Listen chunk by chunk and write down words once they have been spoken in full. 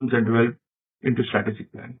and developed into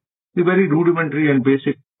strategic plan. The very rudimentary and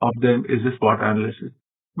basic of them is the SWOT analysis,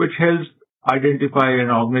 which helps identify an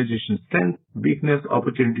organization's strengths, weakness,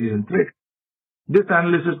 opportunities, and threats. This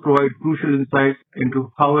analysis provides crucial insights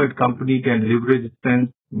into how a company can leverage its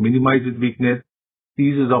strengths, minimize its weakness,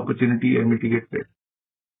 seize its opportunity, and mitigate threats.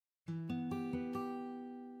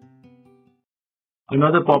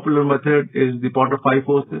 Another popular method is the Potter Five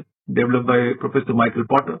Forces, developed by Professor Michael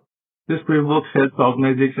Potter. This framework helps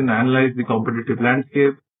organizations analyze the competitive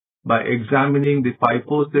landscape by examining the five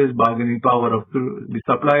forces: bargaining power of the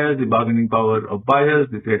suppliers, the bargaining power of buyers,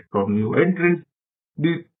 the threat from new entrants,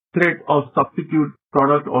 the threat of substitute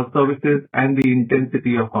product or services, and the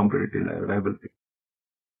intensity of competitive rivalry.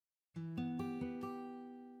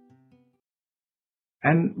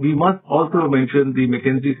 And we must also mention the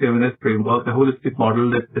McKinsey 7S framework, a holistic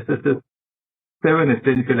model that assesses 7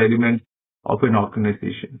 essential elements of an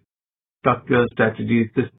organization: structure, strategy, systems,